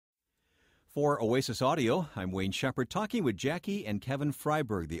For Oasis Audio, I'm Wayne Shepherd talking with Jackie and Kevin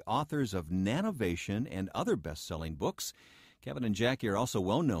Freiberg, the authors of Nanovation and other best-selling books. Kevin and Jackie are also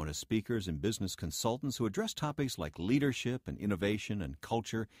well known as speakers and business consultants who address topics like leadership and innovation and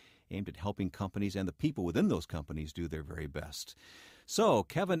culture aimed at helping companies and the people within those companies do their very best. So,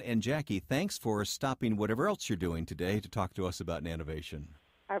 Kevin and Jackie, thanks for stopping whatever else you're doing today to talk to us about Nanovation.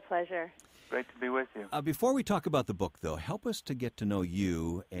 Our pleasure. Great to be with you. Before we talk about the book, though, help us to get to know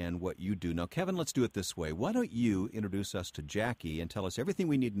you and what you do. Now, Kevin, let's do it this way. Why don't you introduce us to Jackie and tell us everything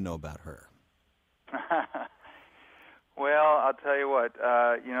we need to know about her? Well, I'll tell you what.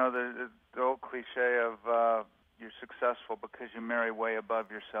 The old cliche of you're successful because you marry way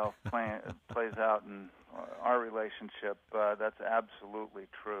above yourself plays out in our relationship. That's absolutely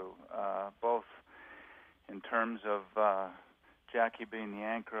true, both in terms of Jackie being the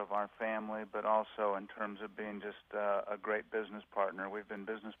anchor of our family, but also in terms of being just a great business partner. We've been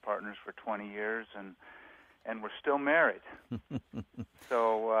business partners for 20 years, and we're still married.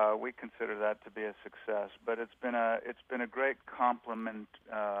 So we consider that to be a success. But it's been a great complementary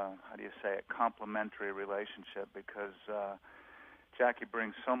relationship because Jackie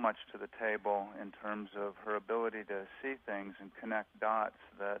brings so much to the table in terms of her ability to see things and connect dots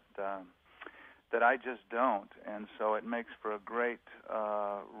that I just don't, and so it makes for a great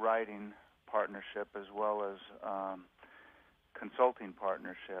writing partnership as well as consulting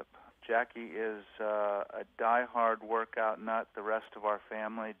partnership. Jackie is a die-hard workout nut. The rest of our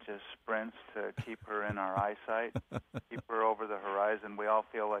family just sprints to keep her in our eyesight, keep her over the horizon. We all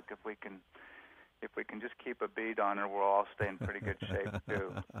feel like if we can just keep a bead on her, we'll all stay in pretty good shape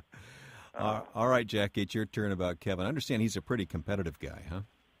too. All right, Jackie, it's your turn about Kevin. I understand he's a pretty competitive guy, huh?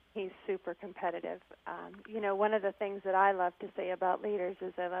 He's super competitive. One of the things that I love to say about leaders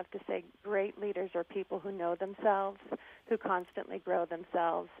is I love to say great leaders are people who know themselves, who constantly grow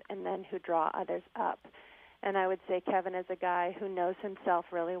themselves, and then who draw others up. And I would say Kevin is a guy who knows himself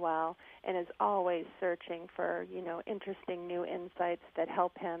really well and is always searching for, interesting new insights that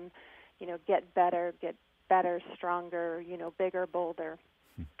help him, get better, stronger, bigger, bolder.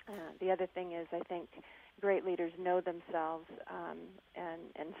 The other thing is I think great leaders know themselves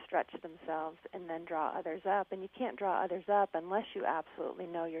and stretch themselves and then draw others up. And you can't draw others up unless you absolutely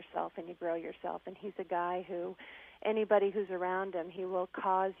know yourself and you grow yourself. And he's a guy who, anybody who's around him, he will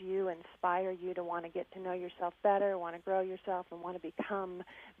cause you, inspire you to want to get to know yourself better, want to grow yourself, and want to become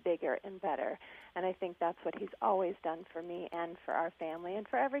bigger and better. And I think that's what he's always done for me and for our family and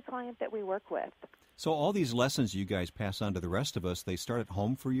for every client that we work with. So all these lessons you guys pass on to the rest of us, they start at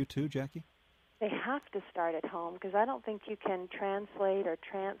home for you too, Jackie? They have to start at home because I don't think you can translate or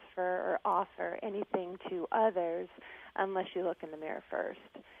transfer or offer anything to others unless you look in the mirror first.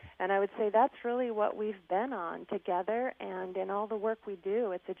 And I would say that's really what we've been on together, and in all the work we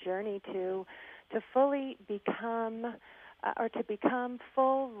do, it's a journey to fully become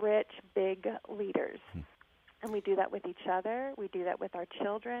full, rich, big leaders. And we do that with each other. We do that with our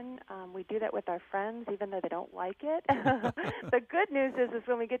children. We do that with our friends, even though they don't like it. The good news is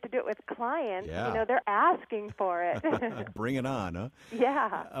when we get to do it with clients, they're asking for it. Bring it on, huh?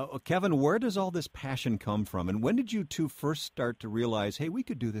 Yeah. Kevin, where does all this passion come from? And when did you two first start to realize, hey, we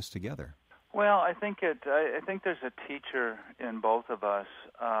could do this together? Well, I think there's a teacher in both of us.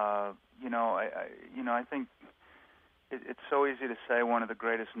 I think it's so easy to say one of the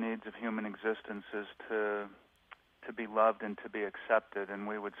greatest needs of human existence is to be loved and to be accepted, and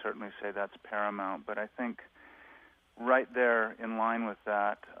we would certainly say that's paramount. But I think right there in line with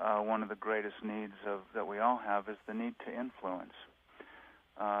that, one of the greatest needs that we all have is the need to influence,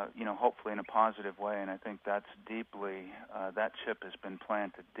 hopefully in a positive way, and I think that's deeply, that chip has been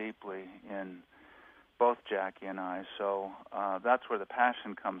planted deeply in both Jackie and I, so that's where the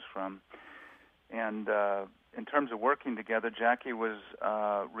passion comes from. And in terms of working together, Jackie was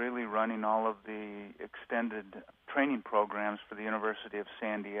really running all of the extended training programs for the University of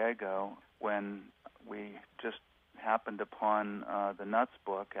San Diego when we just happened upon the Nuts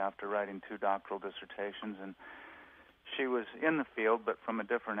book after writing 2 doctoral dissertations. And she was in the field, but from a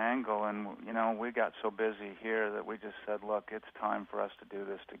different angle. And, we got so busy here that we just said, look, it's time for us to do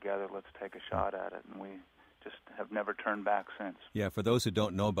this together. Let's take a shot at it. And we just have never turned back since. Yeah, for those who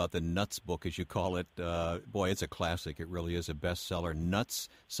don't know about the Nuts book, as you call it, boy, it's a classic. It really is a bestseller. Nuts,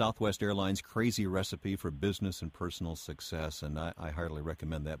 Southwest Airlines Crazy Recipe for Business and Personal Success, and I heartily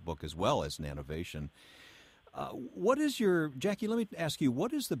recommend that book as well as Nanovation. Jackie, let me ask you,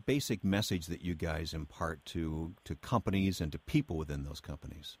 what is the basic message that you guys impart to companies and to people within those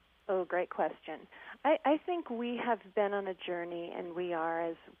companies? Oh, great question. I think we have been on a journey, and we are,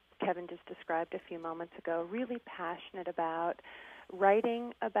 as Kevin just described a few moments ago, really passionate about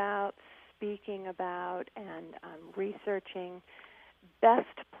writing about, speaking about and researching best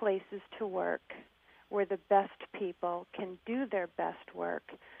places to work where the best people can do their best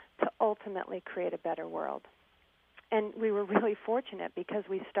work to ultimately create a better world. And we were really fortunate because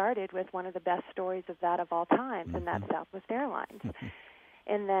we started with one of the best stories of that of all times, and that's Southwest Airlines.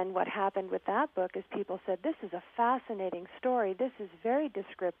 And then what happened with that book is people said, this is a fascinating story. This is very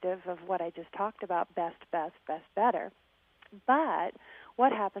descriptive of what I just talked about, best, better. But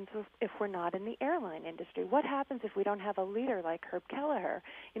what happens if we're not in the airline industry? What happens if we don't have a leader like Herb Kelleher?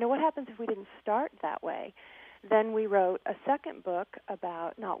 What happens if we didn't start that way? Then we wrote a second book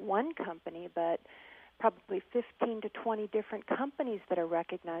about not one company, but probably 15 to 20 different companies that are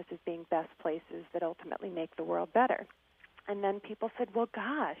recognized as being best places that ultimately make the world better. And then people said, well,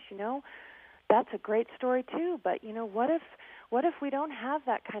 gosh, that's a great story too, but, what if we don't have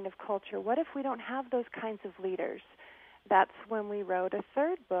that kind of culture? What if we don't have those kinds of leaders? That's when we wrote a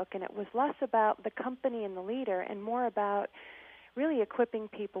third book, and it was less about the company and the leader and more about really equipping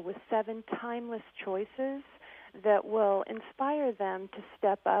people with 7 timeless choices that will inspire them to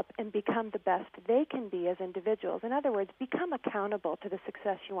step up and become the best they can be as individuals. In other words, become accountable to the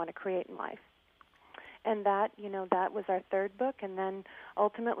success you want to create in life. And that was our third book, and then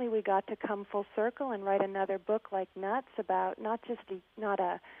ultimately we got to come full circle and write another book like Nuts about not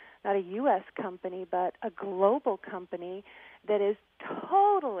a U.S. company, but a global company that is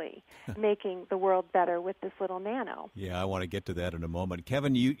totally making the world better with this little nano. Yeah, I want to get to that in a moment.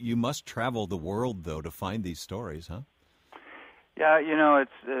 Kevin, you must travel the world, though, to find these stories, huh? Yeah,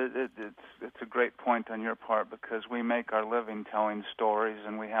 it's a great point on your part because we make our living telling stories,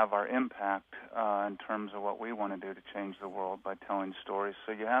 and we have our impact in terms of what we want to do to change the world by telling stories.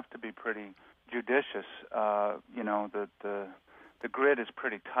 So you have to be pretty judicious. The grid is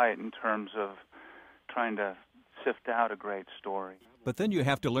pretty tight in terms of trying to sift out a great story. But then you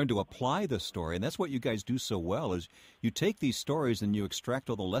have to learn to apply the story, and that's what you guys do so well, is you take these stories and you extract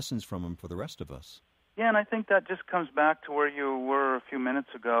all the lessons from them for the rest of us. Yeah, and I think that just comes back to where you were a few minutes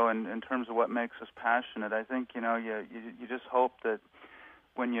ago in terms of what makes us passionate. I think, you just hope that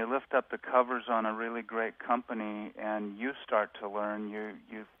when you lift up the covers on a really great company and you start to learn,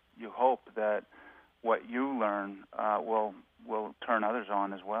 you hope that what you learn will turn others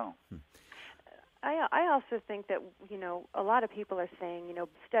on as well. I also think that, a lot of people are saying,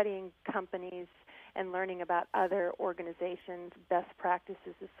 studying companies and learning about other organizations' best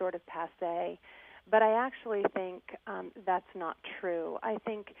practices is sort of passé. But I actually think that's not true. I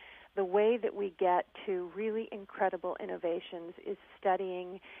think the way that we get to really incredible innovations is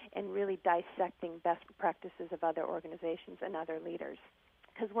studying and really dissecting best practices of other organizations and other leaders.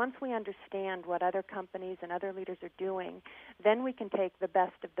 Because once we understand what other companies and other leaders are doing, then we can take the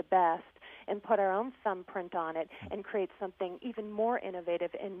best of the best and put our own thumbprint on it and create something even more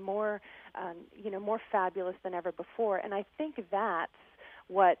innovative and more fabulous than ever before. And I think that's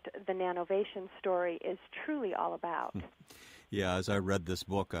what the Nanovation story is truly all about. Yeah, as I read this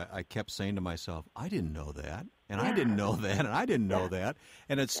book, I kept saying to myself, I didn't know that, and I didn't know that, and I didn't know that.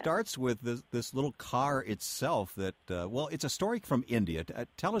 And it starts with this little car itself that, it's a story from India.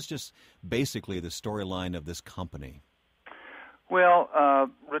 Tell us just basically the storyline of this company. Well,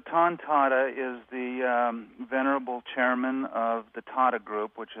 Ratan Tata is the venerable chairman of the Tata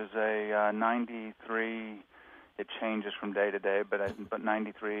Group, which is a 93, it changes from day to day, but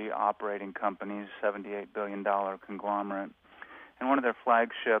 93 operating companies, $78 billion conglomerate. And one of their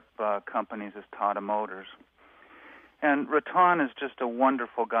flagship companies is Tata Motors. And Ratan is just a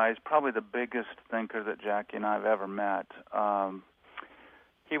wonderful guy. He's probably the biggest thinker that Jackie and I have ever met.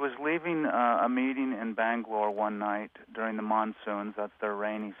 He was leaving a meeting in Bangalore one night during the monsoons. That's their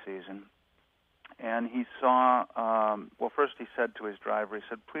rainy season. And he saw, first he said to his driver, he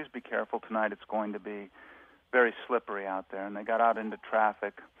said, please be careful tonight. It's going to be very slippery out there. And they got out into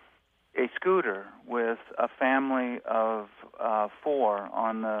traffic. A scooter with a family of 4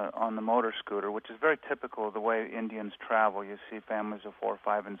 on the motor scooter, which is very typical of the way Indians travel. You see families of 4,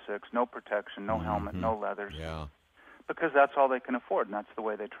 5, and 6, no protection, no helmet, no leathers, because that's all they can afford, and that's the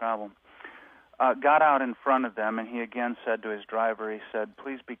way they travel. Got out in front of them, and he again said to his driver, he said,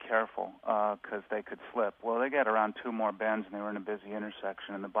 please be careful, because they could slip. Well, they got around 2 more bends, and they were in a busy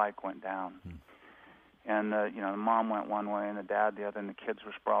intersection, and the bike went down. And, the mom went one way and the dad the other, and the kids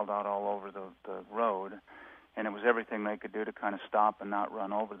were sprawled out all over the road. And it was everything they could do to kind of stop and not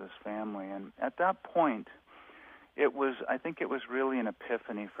run over this family. And at that point, I think it was really an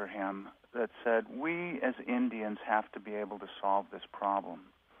epiphany for him that said, we as Indians have to be able to solve this problem.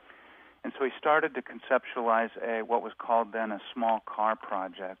 And so he started to conceptualize what was called then a small car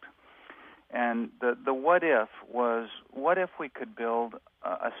project. And the what if was, what if we could build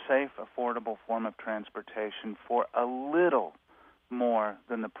a safe, affordable form of transportation for a little more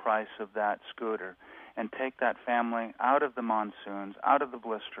than the price of that scooter, and take that family out of the monsoons, out of the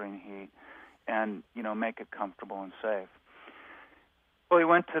blistering heat, and make it comfortable and safe. Well, he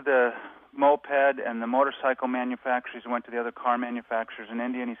went to the moped and the motorcycle manufacturers, he went to the other car manufacturers in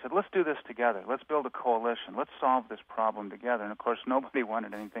India, and he said, let's do this together. Let's build a coalition. Let's solve this problem together. And, of course, nobody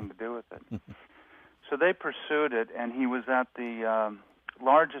wanted anything to do with it. So they pursued it, and he was at the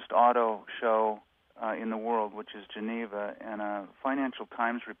largest auto show in the world, which is Geneva, and a Financial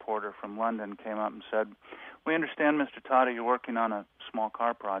Times reporter from London came up and said, we understand, Mr. Tata, you're working on a small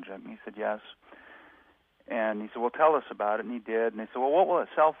car project. And he said, yes. And he said, well, tell us about it. And he did. And he said, well, what will it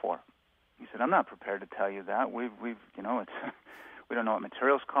sell for? He said, I'm not prepared to tell you that. It's we don't know what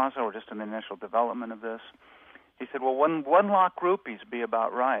materials cost are. We're just in the initial development of this. He said, well, one lakh rupees be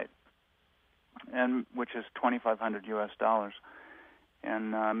about right, and which is $2,500 US.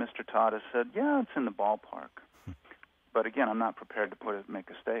 And Mr. Tata said, yeah, it's in the ballpark. But again, I'm not prepared to make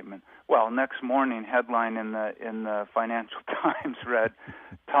a statement. Well, next morning, headline in the Financial Times read,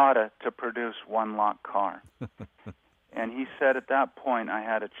 Tata to produce 1 lakh car. And he said at that point, I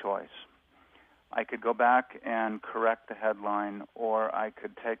had a choice. I could go back and correct the headline, or I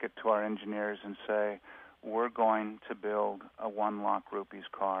could take it to our engineers and say, we're going to build a 1 lakh rupees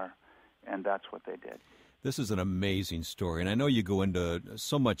car, and that's what they did. This is an amazing story, and I know you go into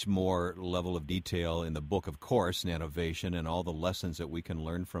so much more level of detail in the book, of course, Nanovation, and all the lessons that we can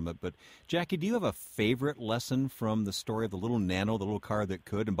learn from it. But, Jackie, do you have a favorite lesson from the story of the little Nano, the little car that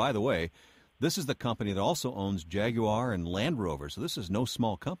could? And by the way, this is the company that also owns Jaguar and Land Rover, so this is no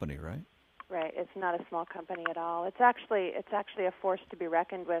small company, right? Right. It's not a small company at all. It's actually a force to be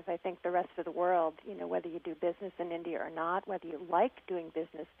reckoned with. I think the rest of the world, whether you do business in India or not, whether you like doing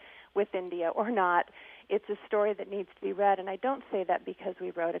business with India or not, it's a story that needs to be read. And I don't say that because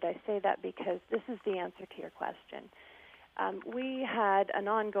we wrote it. I say that because this is the answer to your question. We had an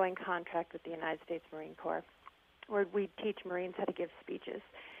ongoing contract with the United States Marine Corps where we teach Marines how to give speeches.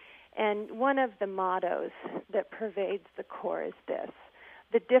 And one of the mottos that pervades the Corps is this: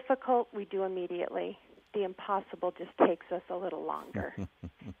 the difficult we do immediately, the impossible just takes us a little longer.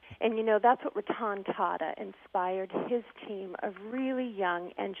 And, that's what Ratan Tata inspired his team of really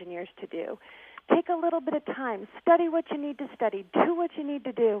young engineers to do. Take a little bit of time, study what you need to study, do what you need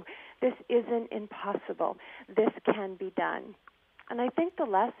to do. This isn't impossible. This can be done. And I think the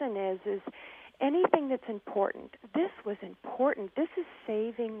lesson is anything that's important. This was important. This is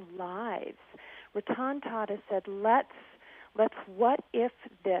saving lives. Ratan Tata said, let's what if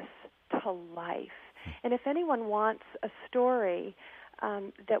this to life. And if anyone wants a story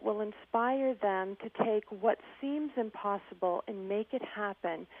that will inspire them to take what seems impossible and make it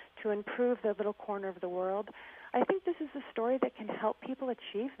happen to improve their little corner of the world, I think this is a story that can help people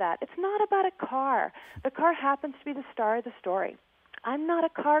achieve that. It's not about a car. The car happens to be the star of the story. I'm not a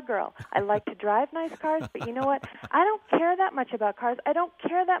car girl. I like to drive nice cars, but you know what? I don't care that much about cars. I don't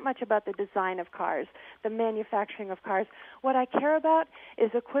care that much about the design of cars, the manufacturing of cars. What I care about is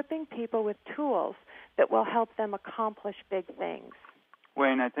equipping people with tools that will help them accomplish big things.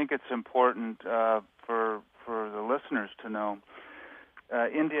 Wayne, I think it's important for the listeners to know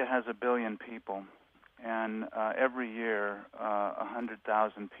India has 1 billion people, and every year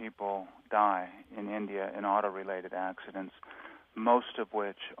 100,000 people die in India in auto-related accidents, most of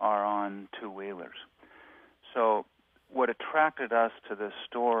which are on two-wheelers. So what attracted us to this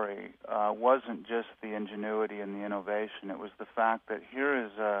story wasn't just the ingenuity and the innovation. It was the fact that here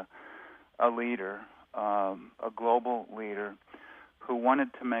is a leader, a global leader, who wanted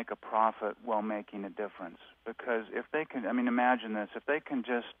to make a profit while making a difference. Because if they can, imagine this, if they can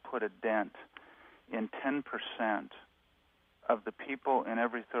just put a dent in 10% of the people in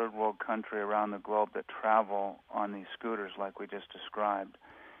every third world country around the globe that travel on these scooters like we just described,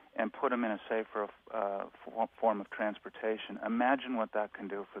 and put them in a safer form of transportation, imagine what that can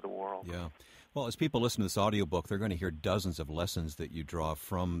do for the world. Yeah. Well, as people listen to this audiobook, they're going to hear dozens of lessons that you draw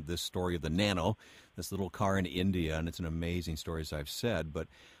from this story of the Nano, this little car in India, and it's an amazing story, as I've said. But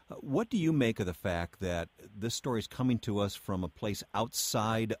what do you make of the fact that this story is coming to us from a place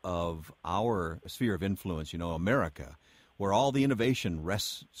outside of our sphere of influence, America, where all the innovation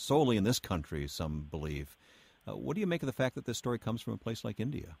rests solely in this country, some believe? What do you make of the fact that this story comes from a place like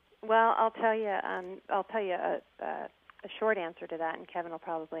India? Well, I'll tell you a short answer to that, and Kevin will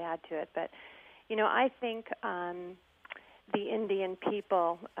probably add to it. But, I think the Indian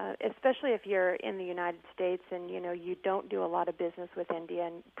people, especially if you're in the United States and, you don't do a lot of business with India,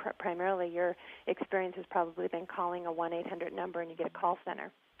 and primarily your experience has probably been calling a 1-800 number and you get a call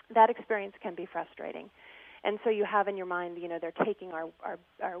center. That experience can be frustrating. And so you have in your mind, they're taking our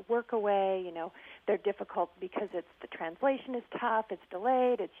work away, they're difficult because the translation is tough, it's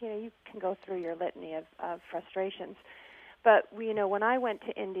delayed, you can go through your litany of frustrations. But, when I went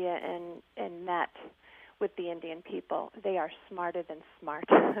to India and met with the Indian people, they are smarter than smart.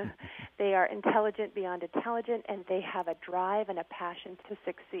 They are intelligent beyond intelligent, and they have a drive and a passion to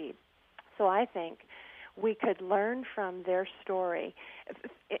succeed. So I think we could learn from their story.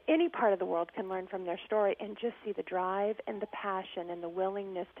 Any part of the world can learn from their story and just see the drive and the passion and the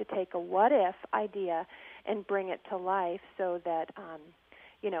willingness to take a what-if idea and bring it to life so that,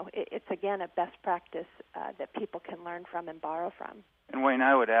 it's, again, a best practice that people can learn from and borrow from. And, Wayne,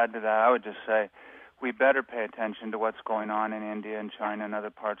 I would add to that, I would just say we better pay attention to what's going on in India and China and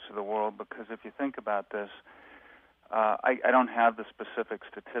other parts of the world, because if you think about this, I don't have the specific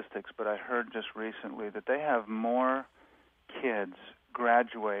statistics, but I heard just recently that they have more kids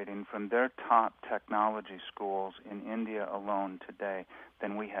graduating from their top technology schools in India alone today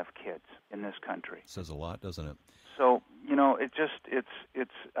than we have kids in this country. Says a lot, doesn't it? So,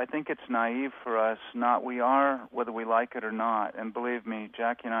 I think it's naive for us. We are, whether we like it or not. And believe me,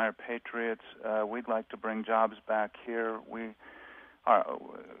 Jackie and I are patriots. We'd like to bring jobs back here. We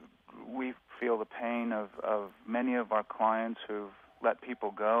feel the pain of many of our clients who've let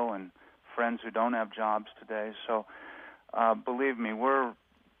people go and friends who don't have jobs today. So, believe me,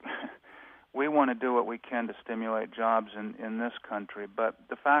 we want to do what we can to stimulate jobs in this country. But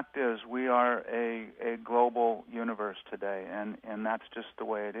the fact is, we are a global universe today, and that's just the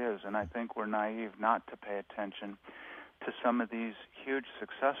way it is. And I think we're naive not to pay attention to some of these huge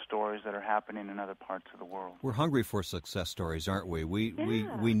success stories that are happening in other parts of the world. We're hungry for success stories, aren't we?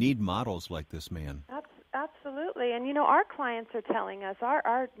 We need models like this man. Absolutely. And, our clients are telling us,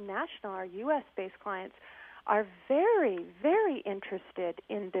 our national, our U.S.-based clients are very, very interested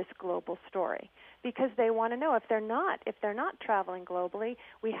in this global story because they want to know if they're not traveling globally,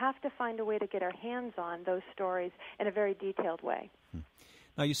 we have to find a way to get our hands on those stories in a very detailed way.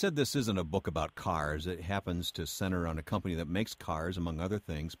 Now, you said this isn't a book about cars. It happens to center on a company that makes cars, among other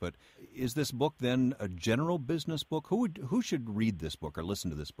things. But is this book then a general business book? Who should read this book or listen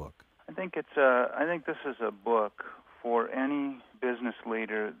to this book? I think this is a book for any business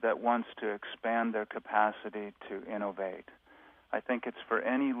leader that wants to expand their capacity to innovate. I think it's for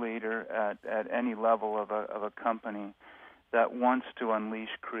any leader at any level of a company that wants to unleash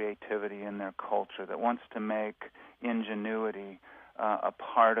creativity in their culture, that wants to make ingenuity a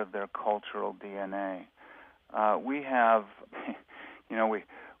part of their cultural DNA. We have,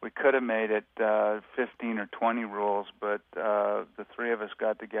 we could have made it 15 or 20 rules, but the three of us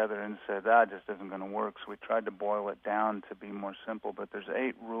got together and said, that just isn't going to work. So we tried to boil it down to be more simple. But there's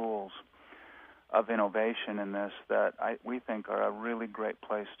 8 rules of innovation in this that we think are a really great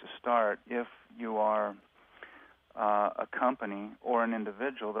place to start if you are a company or an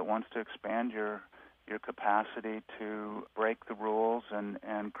individual that wants to expand your capacity to break the rules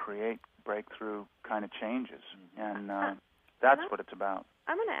and create breakthrough kind of changes. And that's what it's about.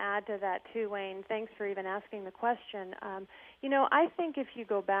 I'm going to add to that, too, Wayne. Thanks for even asking the question. I think if you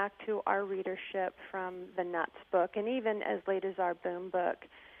go back to our readership from the Nuts book, and even as late as our Boom book,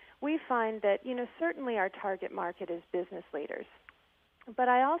 we find that, certainly our target market is business leaders. But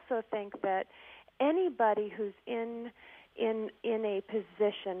I also think that anybody who's in a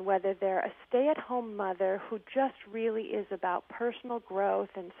position, whether they're a stay-at-home mother who just really is about personal growth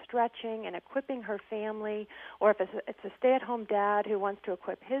and stretching and equipping her family, or if it's a stay-at-home dad who wants to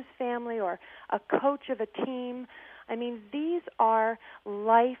equip his family, or a coach of a team, I mean, these are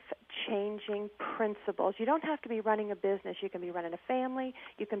life-changing principles. You don't have to be running a business. You can be running a family.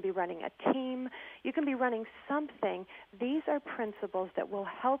 You can be running a team. You can be running something. These are principles that will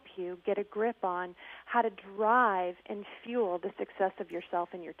help you get a grip on how to drive and fuel the success of yourself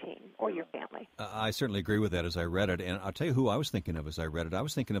and your team or your family. I certainly agree with that as I read it. And I'll tell you who I was thinking of as I read it. I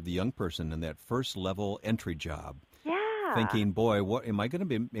was thinking of the young person in that first-level entry job. Thinking, boy, what am I going to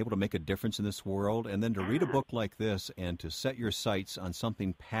be able to make a difference in this world? And then to read a book like this and to set your sights on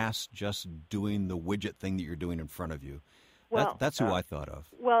something past just doing the widget thing that you're doing in front of you. Well, that's who I thought of.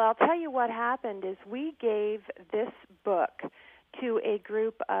 Well, I'll tell you what happened is we gave this book to a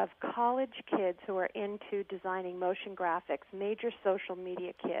group of college kids who are into designing motion graphics, major social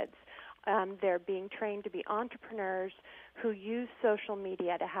media kids. They're being trained to be entrepreneurs who use social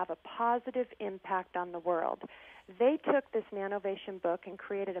media to have a positive impact on the world. They took this Nanovation book and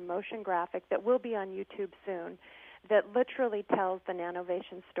created a motion graphic that will be on YouTube soon that literally tells the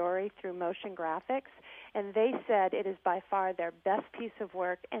Nanovation story through motion graphics. And they said it is by far their best piece of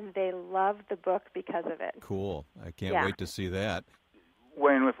work, and they love the book because of it. Cool. I can't wait to see that.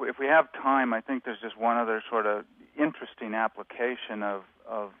 Wayne, if we have time, I think there's just one other sort of interesting application of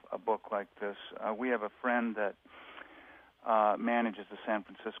a book like this. We have a friend that manages the San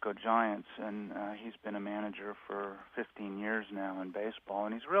Francisco Giants, and he's been a manager for 15 years now in baseball,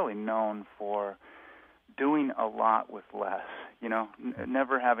 and he's really known for doing a lot with less.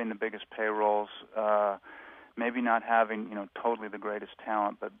 Never having the biggest payrolls, maybe not having totally the greatest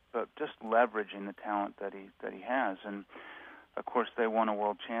talent, but just leveraging the talent that he has. And of course, they won a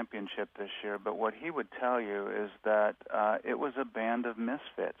world championship this year. But what he would tell you is that it was a band of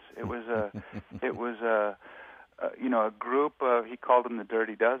misfits. It was a group of, he called them the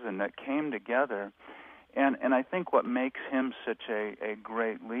Dirty Dozen, that came together. And I think what makes him such a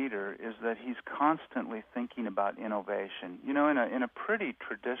great leader is that he's constantly thinking about innovation. In a pretty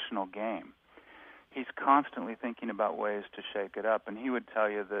traditional game, he's constantly thinking about ways to shake it up. And he would tell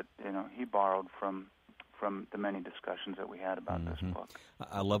you that he borrowed from the many discussions that we had about this book.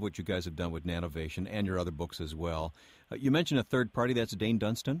 I love what you guys have done with Nanovation and your other books as well. You mentioned a third party. That's Dane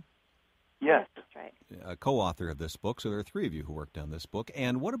Dunstan? Yes. That's right. A co-author of this book, so there are three of you who worked on this book.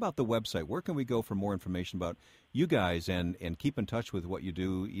 And what about the website? Where can we go for more information about you guys and keep in touch with what you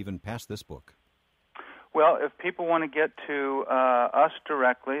do even past this book? Well, if people want to get to us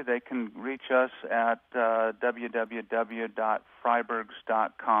directly, they can reach us at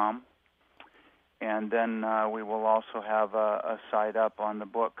www.freibergs.com. And then we will also have a site up on the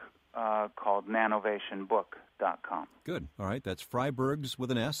book called nanovationbook.com. Good. All right. That's Freibergs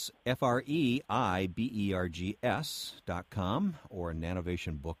with an S, FREIBERGS.com, or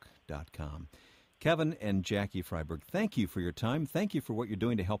nanovationbook.com. Kevin and Jackie Freiberg, thank you for your time. Thank you for what you're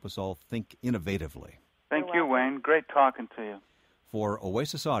doing to help us all think innovatively. Thank you, Wayne. Great talking to you. For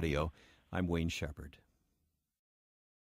Oasis Audio, I'm Wayne Shepherd.